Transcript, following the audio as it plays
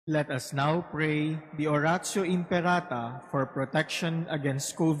Let us now pray the Oratio Imperata for protection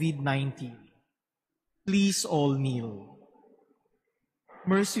against COVID-19. Please all kneel.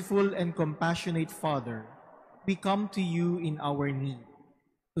 Merciful and compassionate Father, we come to you in our need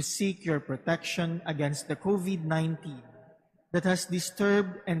to seek your protection against the COVID-19 that has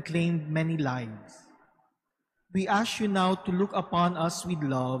disturbed and claimed many lives. We ask you now to look upon us with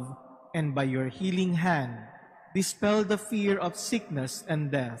love and by your healing hand, dispel the fear of sickness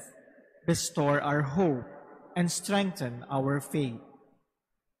and death, restore our hope, and strengthen our faith.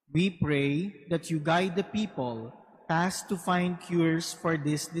 We pray that you guide the people tasked to find cures for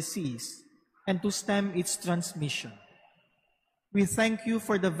this disease and to stem its transmission. We thank you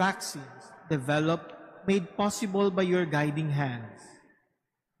for the vaccines developed, made possible by your guiding hands.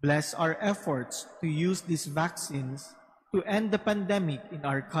 Bless our efforts to use these vaccines to end the pandemic in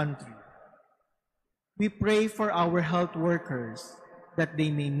our country. We pray for our health workers that they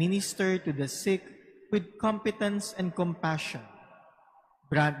may minister to the sick with competence and compassion.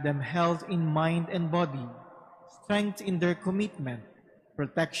 Grant them health in mind and body, strength in their commitment,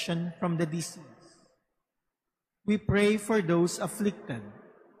 protection from the disease. We pray for those afflicted.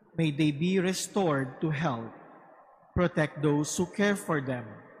 May they be restored to health. Protect those who care for them.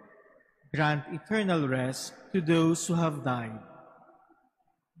 Grant eternal rest to those who have died.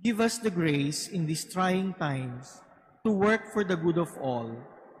 Give us the grace in these trying times to work for the good of all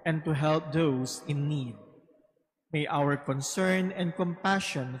and to help those in need. May our concern and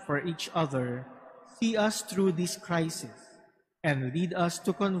compassion for each other see us through this crisis and lead us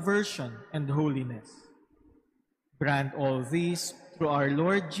to conversion and holiness. Grant all this through our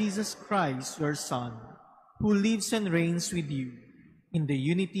Lord Jesus Christ, your Son, who lives and reigns with you in the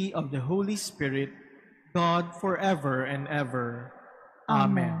unity of the Holy Spirit, God forever and ever.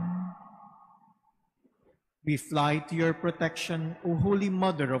 Amen. We fly to your protection, O Holy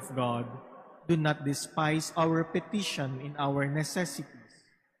Mother of God. Do not despise our petition in our necessities,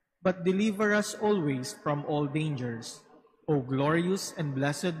 but deliver us always from all dangers, O glorious and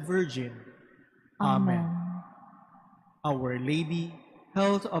blessed Virgin. Amen. Our Lady,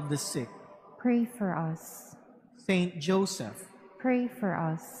 health of the sick, pray for us. Saint Joseph, Pray for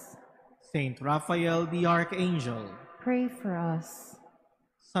us. Saint Raphael the Archangel, Pray for us.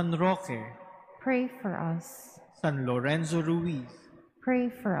 San Roque, Pray for us. San Lorenzo Ruiz, Pray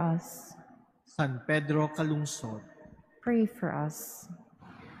for us. San Pedro Calungsod, Pray for us.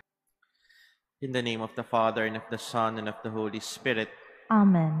 In the name of the Father, and of the Son, and of the Holy Spirit.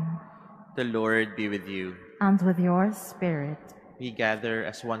 Amen. The Lord be with you. And with your spirit. We gather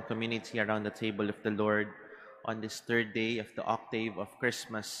as one community around the table of the Lord on this third day of the octave of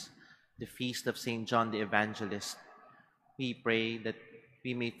Christmas, the feast of St. John the Evangelist. We pray that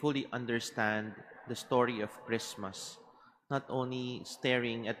we may fully understand the story of Christmas, not only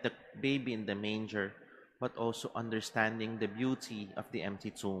staring at the baby in the manger, but also understanding the beauty of the empty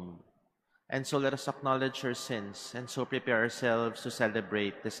tomb. And so let us acknowledge our sins, and so prepare ourselves to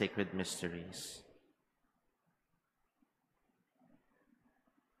celebrate the sacred mysteries.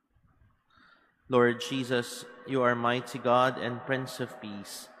 Lord Jesus, you are mighty God and Prince of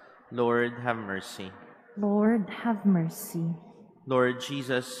Peace. Lord, have mercy. Lord, have mercy. Lord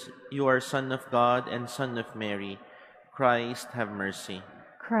Jesus, you are Son of God and Son of Mary. Christ, have mercy.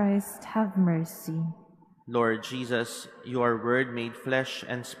 Christ, have mercy. Lord Jesus, you are Word made flesh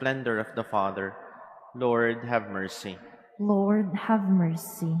and splendor of the Father. Lord, have mercy. Lord, have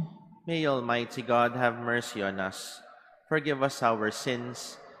mercy. May Almighty God have mercy on us, forgive us our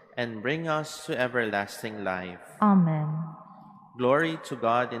sins, and bring us to everlasting life. Amen. Glory to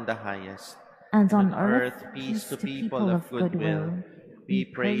God in the highest, and on earth peace to people of good will. We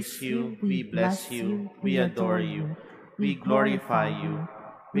praise you, we bless you, we adore you, we glorify you.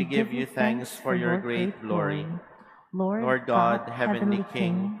 We give you thanks for your great glory. Lord God, heavenly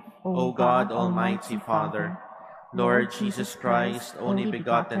King, O God, almighty Father, Lord Jesus Christ, only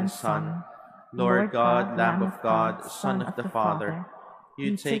begotten Son, Lord God, Lamb of God, Son of the Father,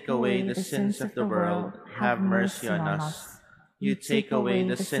 you take away the sins of the world, have mercy on us. You take away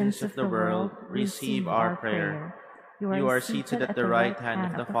the sins of the world, receive our prayer. You are seated at the right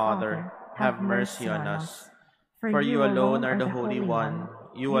hand of the Father, have mercy on us. For you alone are the Holy One,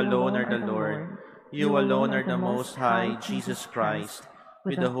 you alone are the Lord, you alone are the Most High, Jesus Christ,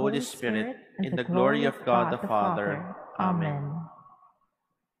 with the Holy Spirit, in the glory of God the Father. Amen.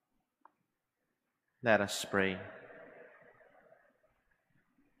 Let us pray.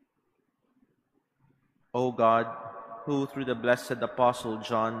 O God, who through the blessed Apostle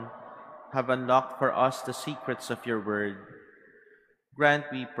John have unlocked for us the secrets of your word, grant,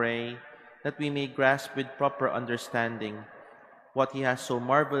 we pray, that we may grasp with proper understanding what he has so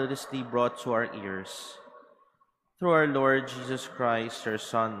marvelously brought to our ears. Through our Lord Jesus Christ, your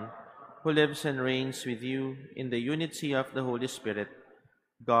Son, who lives and reigns with you in the unity of the Holy Spirit,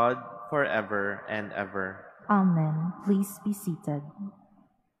 God, forever and ever. Amen. Please be seated.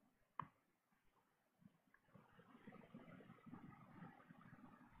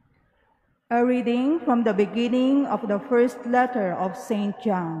 A reading from the beginning of the first letter of St.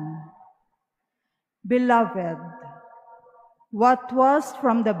 John. Beloved, what was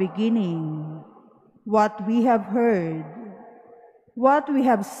from the beginning, what we have heard, what we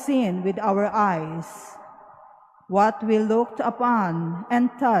have seen with our eyes, what we looked upon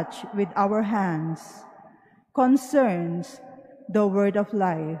and touched with our hands, concerns the word of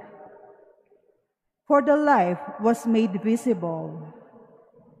life. For the life was made visible.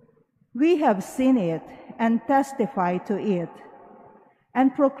 We have seen it and testify to it,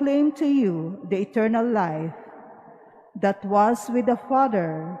 and proclaim to you the eternal life that was with the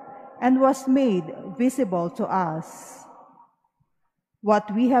Father and was made visible to us.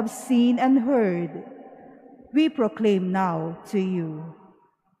 What we have seen and heard, we proclaim now to you,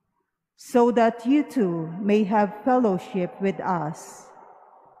 so that you too may have fellowship with us.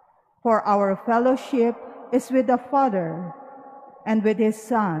 For our fellowship is with the Father and with his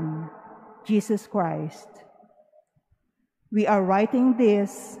Son, Jesus Christ. We are writing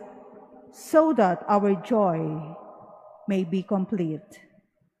this so that our joy may be complete.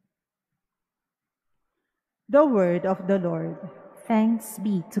 The word of the Lord. Thanks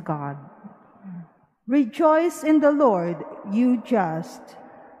be to God. Rejoice in the Lord, you just.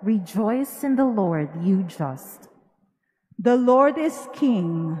 Rejoice in the Lord, you just. The Lord is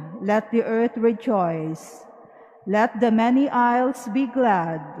King. Let the earth rejoice. Let the many isles be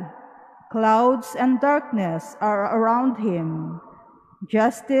glad. Clouds and darkness are around him.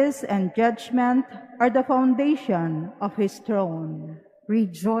 Justice and judgment are the foundation of his throne.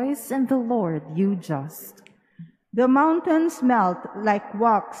 Rejoice in the Lord, you just. The mountains melt like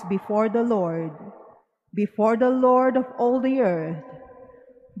wax before the Lord of all the earth.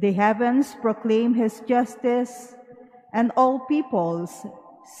 The heavens proclaim his justice, and all peoples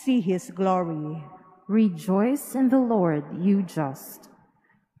see his glory. Rejoice in the Lord, you just.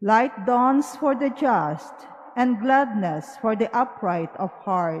 Light dawns for the just, and gladness for the upright of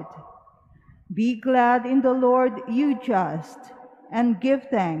heart. Be glad in the Lord, you just, and give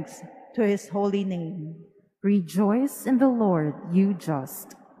thanks to his holy name. Rejoice in the Lord, you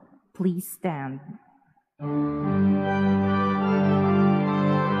just. Please stand.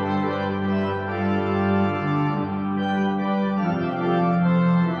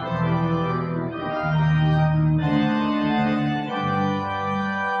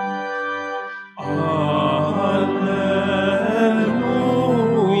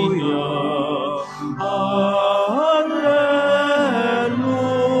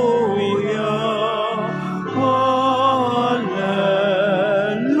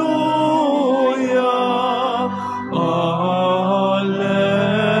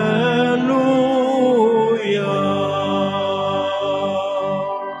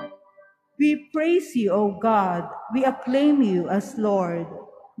 We praise you, O God. We acclaim you as Lord.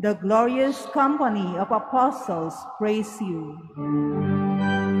 The glorious company of apostles praise you.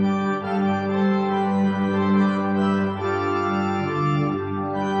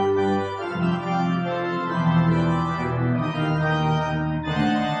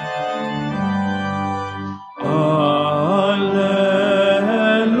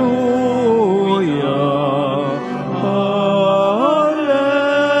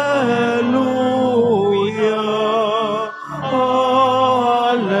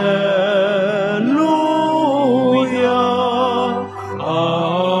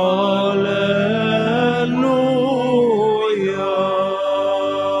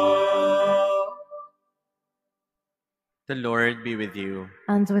 The Lord be with you.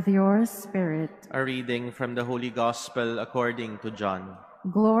 And with your spirit. A reading from the Holy Gospel according to John.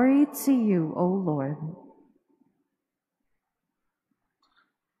 Glory to you, O Lord.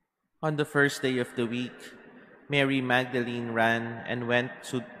 On the first day of the week, Mary Magdalene ran and went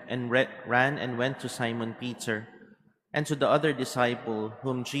to Simon Peter and to the other disciple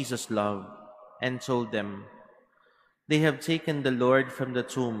whom Jesus loved, and told them, "They have taken the Lord from the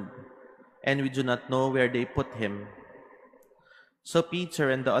tomb, and we do not know where they put him." So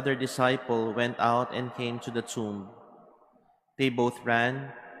Peter and the other disciple went out and came to the tomb. They both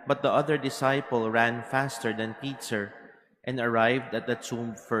ran, but the other disciple ran faster than Peter and arrived at the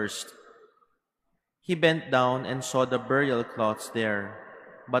tomb first. He bent down and saw the burial cloths there,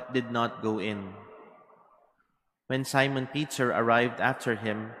 but did not go in. When Simon Peter arrived after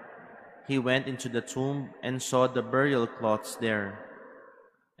him, he went into the tomb and saw the burial cloths there,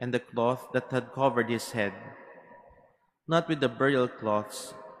 and the cloth that had covered his head, not with the burial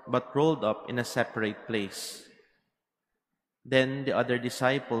cloths, but rolled up in a separate place. Then the other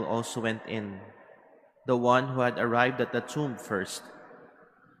disciple also went in, the one who had arrived at the tomb first,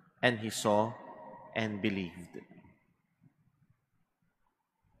 and he saw and believed.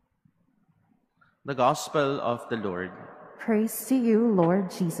 The Gospel of the Lord. Praise to you, Lord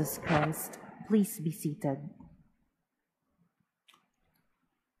Jesus Christ. Please be seated.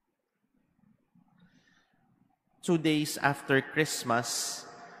 Two days after Christmas,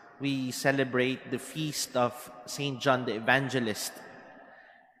 we celebrate the feast of Saint John the Evangelist.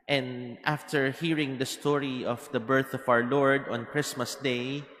 And after hearing the story of the birth of our Lord on Christmas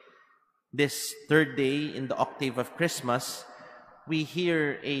Day, this third day in the octave of Christmas, we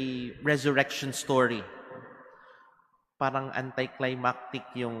hear a resurrection story. Parang anticlimactic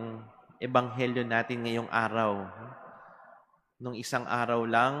yung ebanghelyo natin ngayong araw. Nung isang araw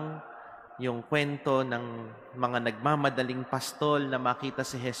lang, yung kwento ng mga nagmamadaling pastol na makita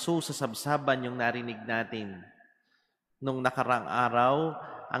si Jesus sa sabsaban yung narinig natin. Nung nakaraang araw,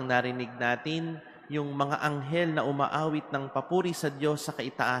 ang narinig natin yung mga anghel na umaawit ng papuri sa Diyos sa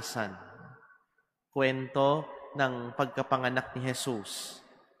kaitaasan. Kwento ng pagkapanganak ni Jesus.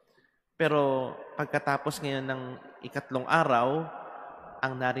 Pero pagkatapos ngayon ng ikatlong araw,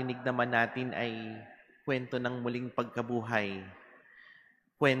 ang narinig naman natin ay kwento ng muling pagkabuhay.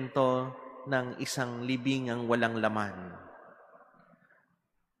 Kwento ng isang libingang walang laman.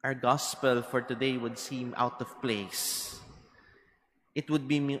 Our gospel for today would seem out of place. It would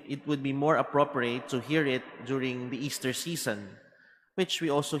be more appropriate to hear it during the Easter season, which we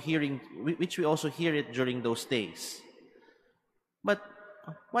also hear it during those days. But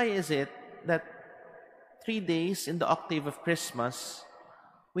why is it that 3 days in the octave of Christmas,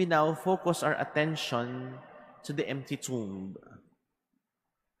 we now focus our attention to the empty tomb?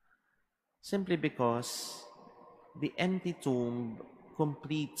 Simply because the empty tomb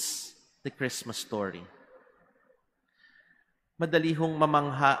completes the Christmas story. Madali hong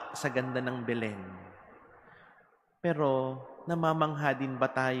mamangha sa ganda ng Belen. Pero namamangha din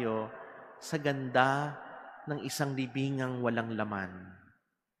ba tayo sa ganda ng isang libingang walang laman?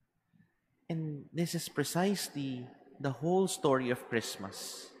 And this is precisely the whole story of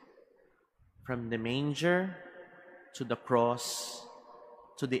Christmas. From the manger to the cross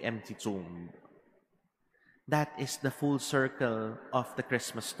to the empty tomb. That is the full circle of the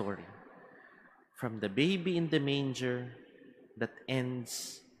Christmas story. From the baby in the manger that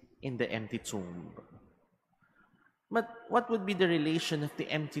ends in the empty tomb. But what would be the relation of the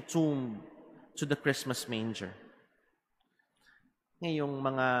empty tomb to the Christmas manger? Ngayong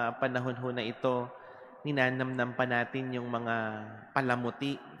mga panahon ho na ito, ninanamnam pa natin yung mga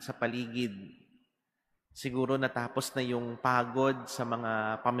palamuti sa paligid. Siguro natapos na yung pagod sa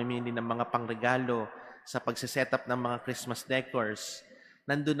mga pamimili ng mga pangregalo, sa pagsiset up ng mga Christmas decors.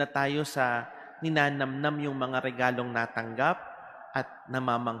 Nandun na tayo sa ninanamnam yung mga regalong natanggap at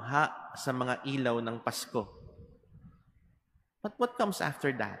namamangha sa mga ilaw ng Pasko. But what comes after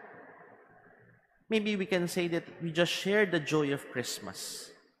that? Maybe we can say that we just share the joy of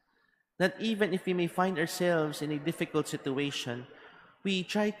Christmas. That even if we may find ourselves in a difficult situation, we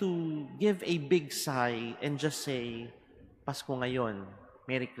try to give a big sigh and just say, Pasko ngayon,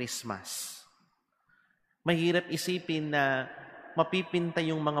 Merry Christmas. Mahirap isipin na mapipinta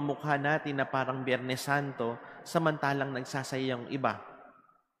yung mga mukha natin na parang Biyernes Santo, samantalang nagsasaya yung iba.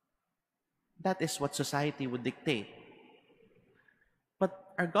 That is what society would dictate. But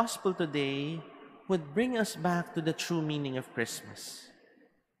our gospel today would bring us back to the true meaning of Christmas.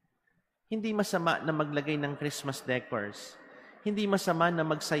 Hindi masama na maglagay ng Christmas decors. Hindi masama na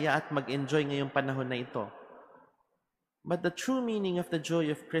magsaya at mag-enjoy ngayong panahon na ito. But the true meaning of the joy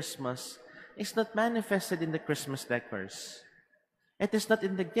of Christmas is not manifested in the Christmas decors. It is not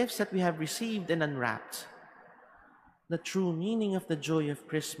in the gifts that we have received and unwrapped. The true meaning of the joy of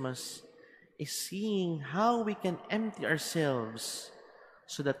Christmas is seeing how we can empty ourselves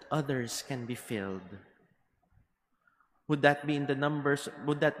so that others can be filled. Would that be in the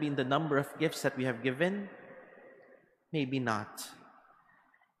number of gifts that we have given? Maybe not.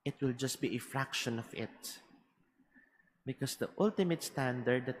 It will just be a fraction of it. Because the ultimate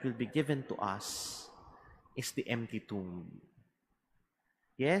standard that will be given to us is the empty tomb.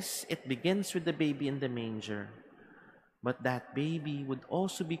 Yes, it begins with the baby in the manger, but that baby would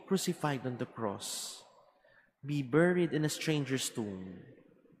also be crucified on the cross, be buried in a stranger's tomb,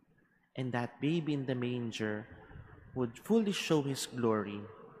 and that baby in the manger would fully show his glory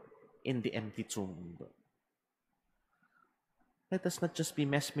in the empty tomb. Let us not just be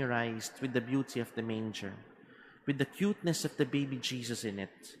mesmerized with the beauty of the manger, with the cuteness of the baby Jesus in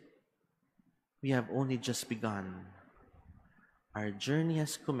it. We have only just begun. Our journey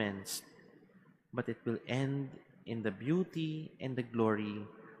has commenced, but it will end in the beauty and the glory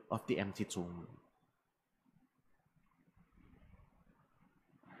of the empty tomb.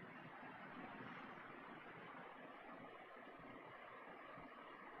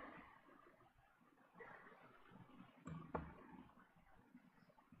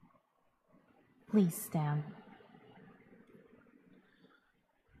 Please stand.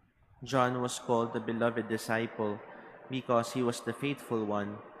 John was called the beloved disciple because he was the faithful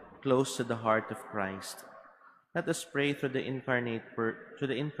one, close to the heart of Christ. Let us pray through the incarnate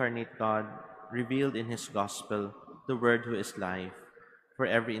God revealed in his gospel, the Word who is life. For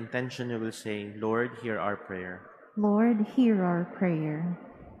every intention we will say, Lord, hear our prayer. Lord, hear our prayer.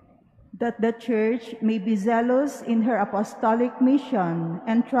 That the Church may be zealous in her apostolic mission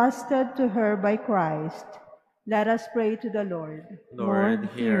entrusted to her by Christ. Let us pray to the Lord. Lord,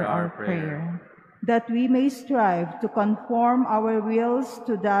 hear our prayer. That we may strive to conform our wills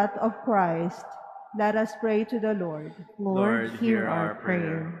to that of Christ. Let us pray to the Lord. Lord, hear our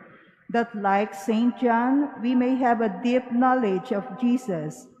prayer. That like St. John, we may have a deep knowledge of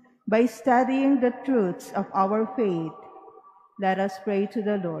Jesus by studying the truths of our faith. Let us pray to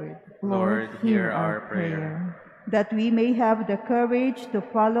the Lord. Lord, hear our prayer. That we may have the courage to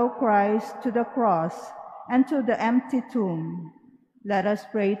follow Christ to the cross and to the empty tomb. Let us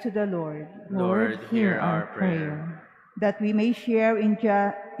pray to the Lord. Lord, hear our prayer. That we may share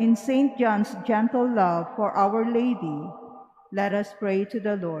in St. John's gentle love for Our Lady. Let us pray to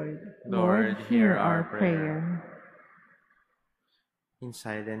the Lord. Lord, hear our prayer. In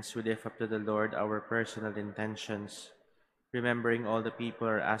silence, we lift up to the Lord our personal intentions, remembering all the people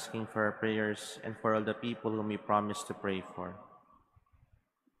who are asking for our prayers and for all the people whom we promise to pray for.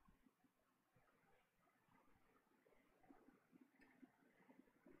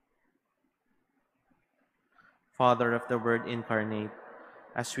 Father of the Word incarnate,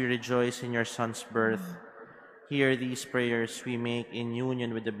 as we rejoice in your Son's birth, hear these prayers we make in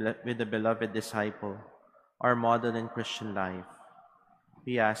union with the beloved disciple, our model in Christian life.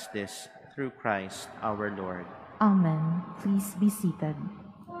 We ask this through Christ our Lord. Amen. Please be seated.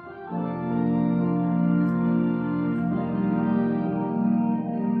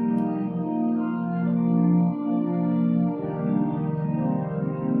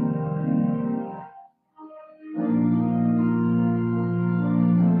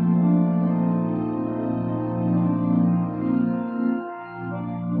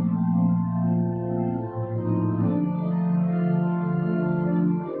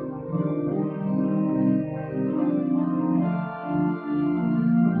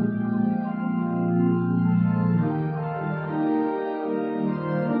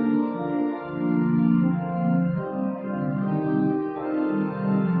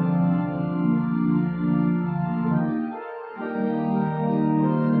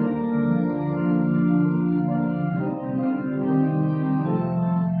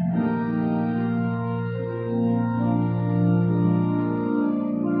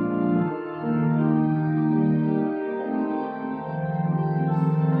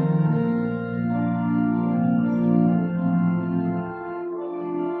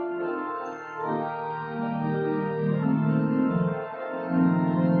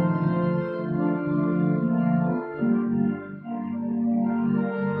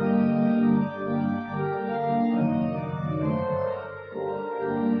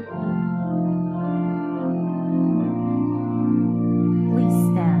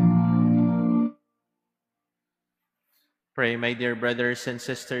 Pray, my dear brothers and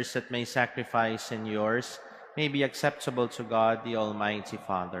sisters, that my sacrifice and yours may be acceptable to God, the Almighty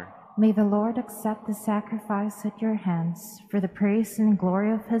Father. May the Lord accept the sacrifice at your hands for the praise and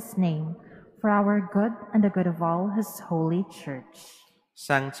glory of his name, for our good and the good of all his holy church.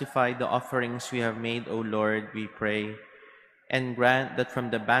 Sanctify the offerings we have made, O Lord, we pray, and grant that from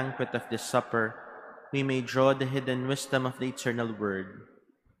the banquet of this supper we may draw the hidden wisdom of the eternal Word,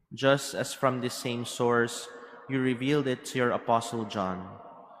 just as from this same source you revealed it to your Apostle John.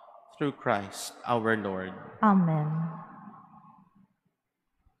 Through Christ our Lord. Amen.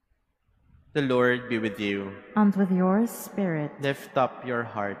 The Lord be with you. And with your spirit. Lift up your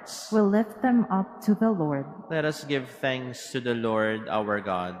hearts. We'll lift them up to the Lord. Let us give thanks to the Lord our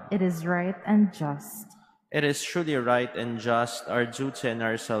God. It is right and just. It is truly right and just, our duty and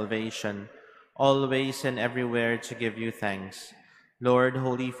our salvation, always and everywhere to give you thanks, Lord,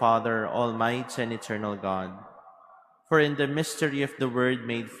 Holy Father, Almighty and eternal God. For in the mystery of the Word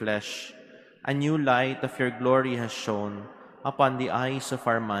made flesh, a new light of your glory has shone, upon the eyes of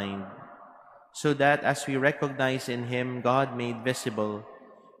our mind, so that as we recognize in him God made visible,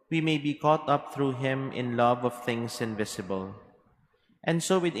 we may be caught up through him in love of things invisible. And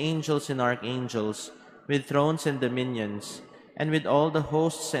so with angels and archangels, with thrones and dominions, and with all the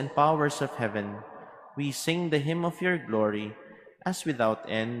hosts and powers of heaven, we sing the hymn of your glory, as without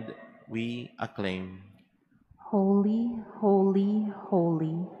end we acclaim. Holy, holy,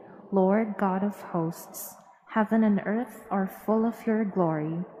 holy, Lord God of hosts, heaven and earth are full of your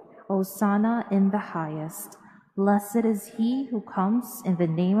glory. Hosanna in the highest. Blessed is he who comes in the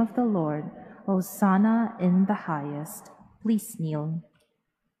name of the Lord. Hosanna in the highest. Please kneel.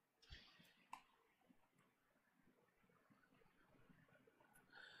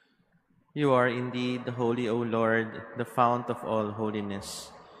 You are indeed holy, O Lord, the fount of all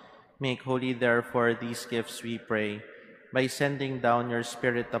holiness. Make holy, therefore, these gifts, we pray, by sending down your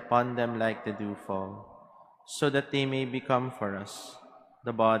Spirit upon them like the dewfall, so that they may become for us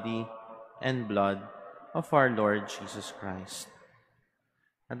the body and blood of our Lord Jesus Christ.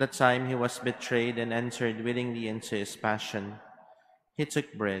 At the time he was betrayed and entered willingly into his passion, he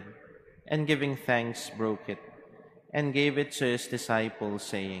took bread, and giving thanks, broke it, and gave it to his disciples,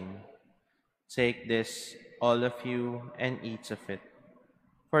 saying, "Take this, all of you, and eat of it.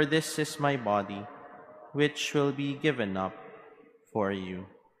 For this is my body, which will be given up for you."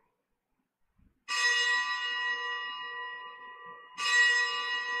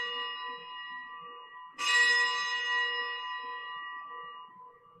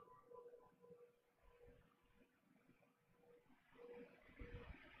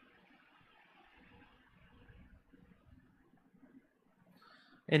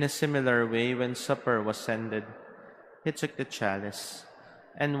 In a similar way, when supper was ended, he took the chalice,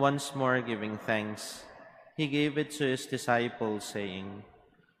 and once more giving thanks, he gave it to his disciples, saying,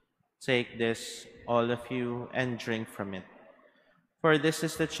 "Take this, all of you, and drink from it. For this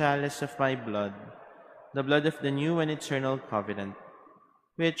is the chalice of my blood, the blood of the new and eternal covenant,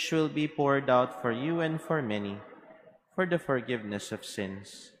 which will be poured out for you and for many, for the forgiveness of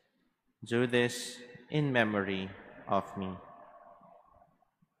sins. Do this in memory of me."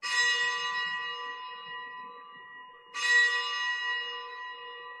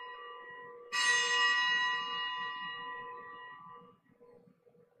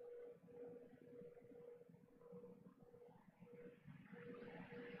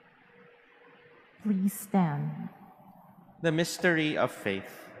 Please stand. The mystery of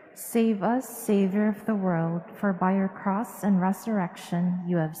faith. Save us, Savior of the world, for by your cross and resurrection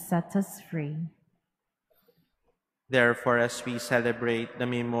you have set us free. Therefore, as we celebrate the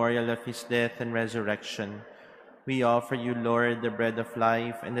memorial of his death and resurrection, we offer you, Lord, the bread of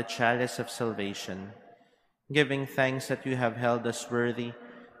life and the chalice of salvation, giving thanks that you have held us worthy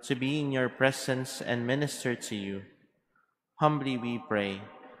to be in your presence and minister to you. Humbly we pray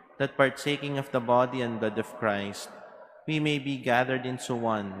that, partaking of the body and blood of Christ, we may be gathered into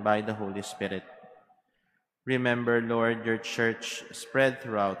one by the Holy Spirit. Remember, Lord, your church spread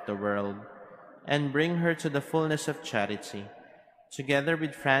throughout the world, and bring her to the fullness of charity, together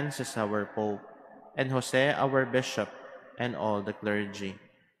with Francis our Pope, and Jose our Bishop, and all the clergy.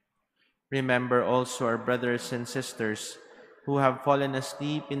 Remember also our brothers and sisters who have fallen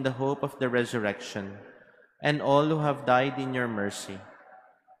asleep in the hope of the resurrection, and all who have died in your mercy.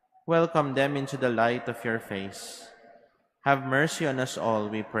 Welcome them into the light of your face. Have mercy on us all,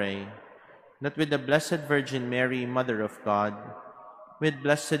 we pray, that with the Blessed Virgin Mary, Mother of God, with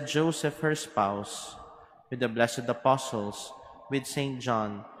blessed Joseph, her spouse, with the blessed apostles, with Saint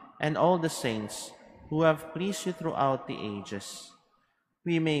John, and all the saints who have pleased you throughout the ages,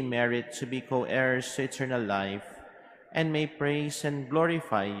 we may merit to be co-heirs to eternal life, and may praise and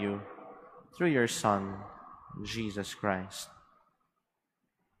glorify you through your Son, Jesus Christ.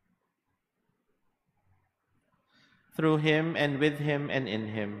 Through him, and with him, and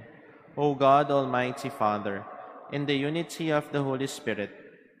in him, O God, Almighty Father, in the unity of the Holy Spirit,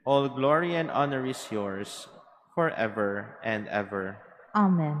 all glory and honor is yours, forever and ever.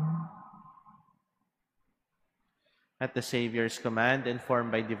 Amen. At the Savior's command,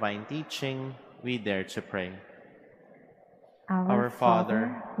 informed by divine teaching, we dare to pray. Our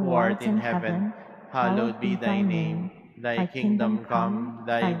Father, who art in heaven, hallowed be thy name. Thy kingdom come,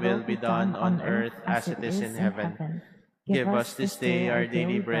 thy will be done on earth as it is in heaven. Give us this day our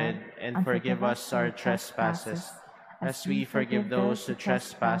daily bread, and forgive us our trespasses, as we forgive those who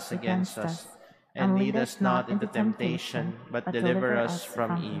trespass against us. And lead us not into temptation, but deliver us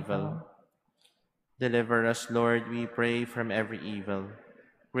from evil. Deliver us, Lord, we pray, from every evil.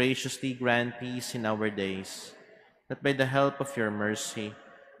 Graciously grant peace in our days, that by the help of your mercy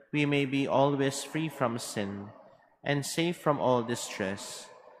we may be always free from sin, and safe from all distress,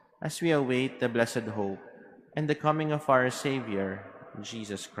 as we await the blessed hope and the coming of our Savior,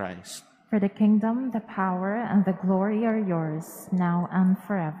 Jesus Christ. For the kingdom, the power, and the glory are yours, now and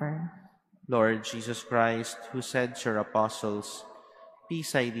forever. Lord Jesus Christ, who said to your apostles,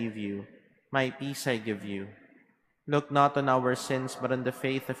 "Peace I leave you, my peace I give you," look not on our sins but on the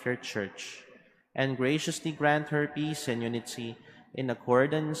faith of your Church, and graciously grant her peace and unity in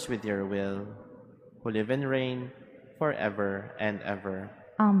accordance with your will, who live and reign forever and ever.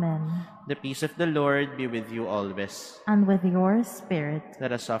 Amen. The peace of the Lord be with you always. And with your spirit.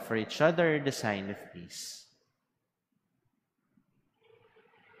 Let us offer each other the sign of peace.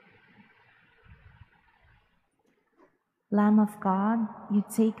 Lamb of God, you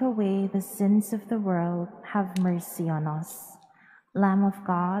take away the sins of the world, have mercy on us. Lamb of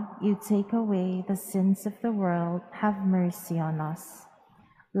God, you take away the sins of the world, have mercy on us.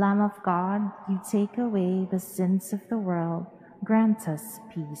 Lamb of God, you take away the sins of the world, grant us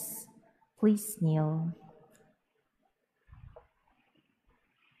peace. Please kneel.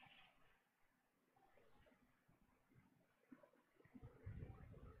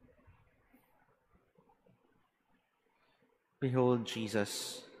 Behold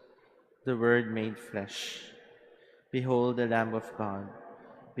Jesus, the Word made flesh. Behold the Lamb of God.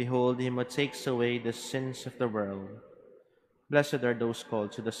 Behold him who takes away the sins of the world. Blessed are those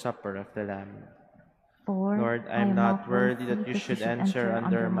called to the supper of the Lamb. Lord, I am not worthy that you should enter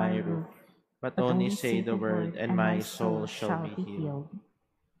under my roof, but only say the word, and my soul shall be healed.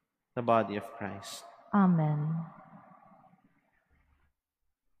 The body of Christ. Amen.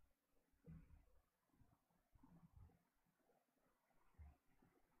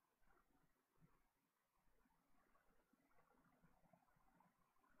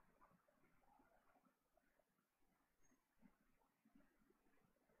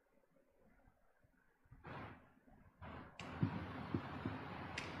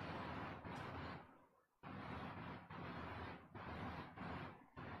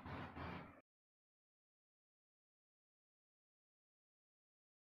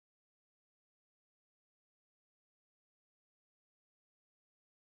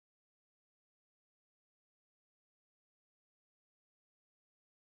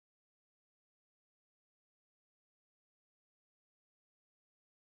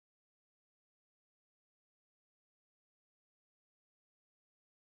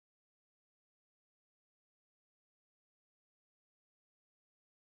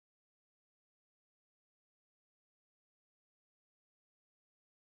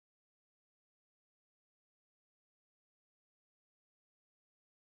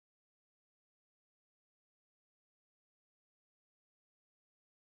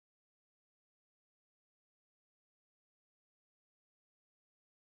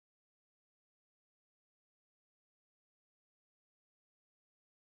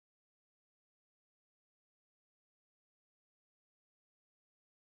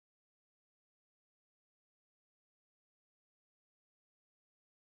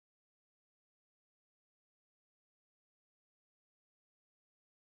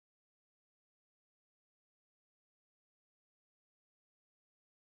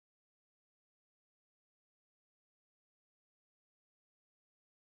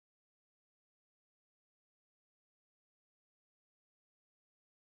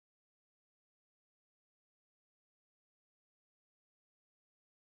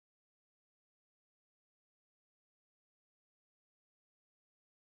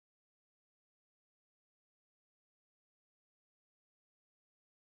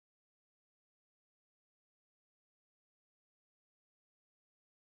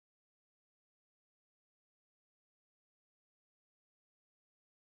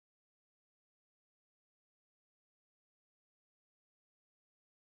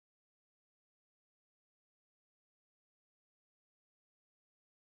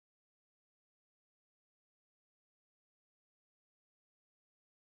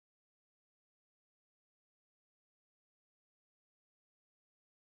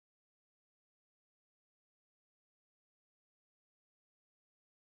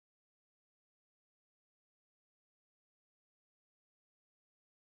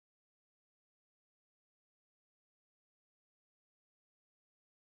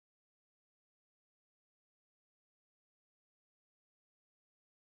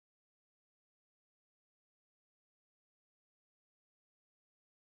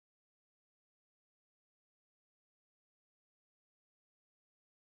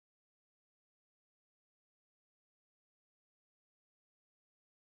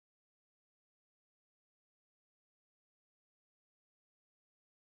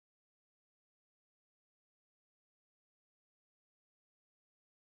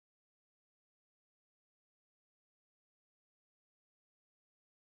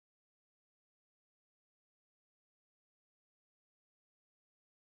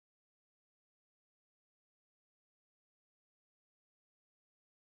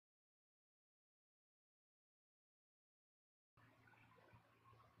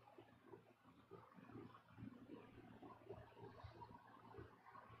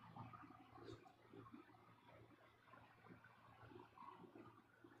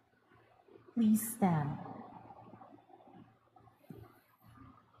 Please stand.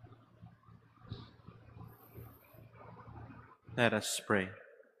 Let us pray.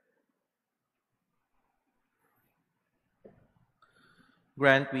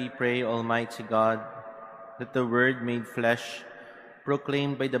 Grant, we pray, Almighty God, that the Word made flesh,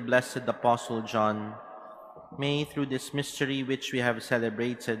 proclaimed by the blessed Apostle John, may, through this mystery which we have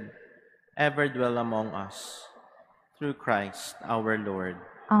celebrated, ever dwell among us. Through Christ our Lord.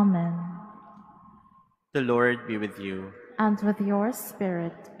 Amen. The Lord be with you. And with your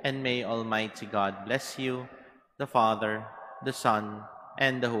spirit. And may Almighty God bless you, the Father, the Son,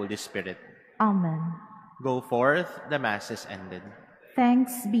 and the Holy Spirit. Amen. Go forth, the Mass is ended.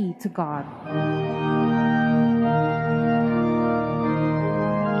 Thanks be to God.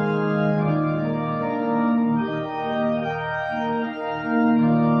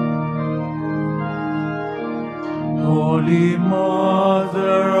 Holy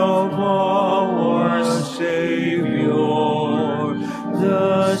Mother of our Savior,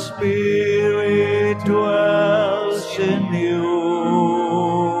 the Spirit dwells in you.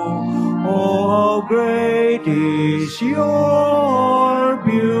 Oh, how great is your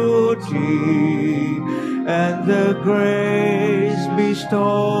beauty, and the grace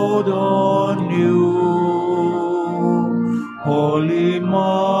bestowed on you. Holy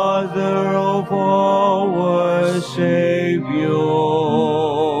Mother of our Savior,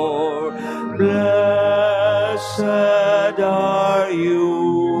 blessed are you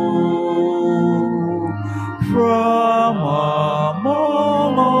from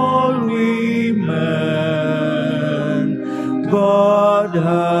among all women. God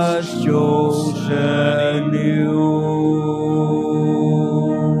has chosen you.